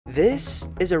This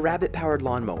is a rabbit-powered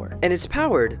lawnmower, and it's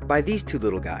powered by these two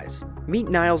little guys. Meet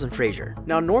Niles and Fraser.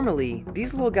 Now normally,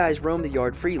 these little guys roam the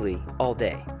yard freely all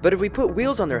day, but if we put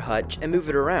wheels on their hutch and move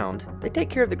it around, they take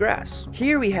care of the grass.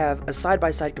 Here we have a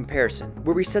side-by-side comparison,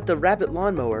 where we set the rabbit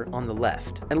lawnmower on the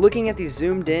left. And looking at these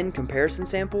zoomed-in comparison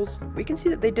samples, we can see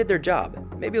that they did their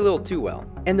job, maybe a little too well.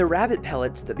 And the rabbit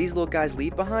pellets that these little guys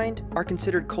leave behind are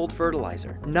considered cold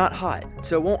fertilizer, not hot,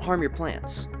 so it won't harm your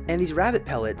plants. And these rabbit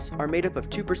pellets are made up of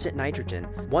 2% nitrogen,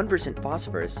 1%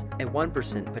 phosphorus, and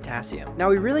 1% potassium. Now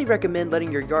we really recommend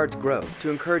letting your yards grow to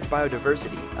encourage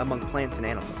biodiversity among plants and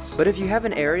animals. But if you have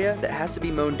an area that has to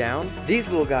be mown down, these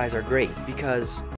little guys are great because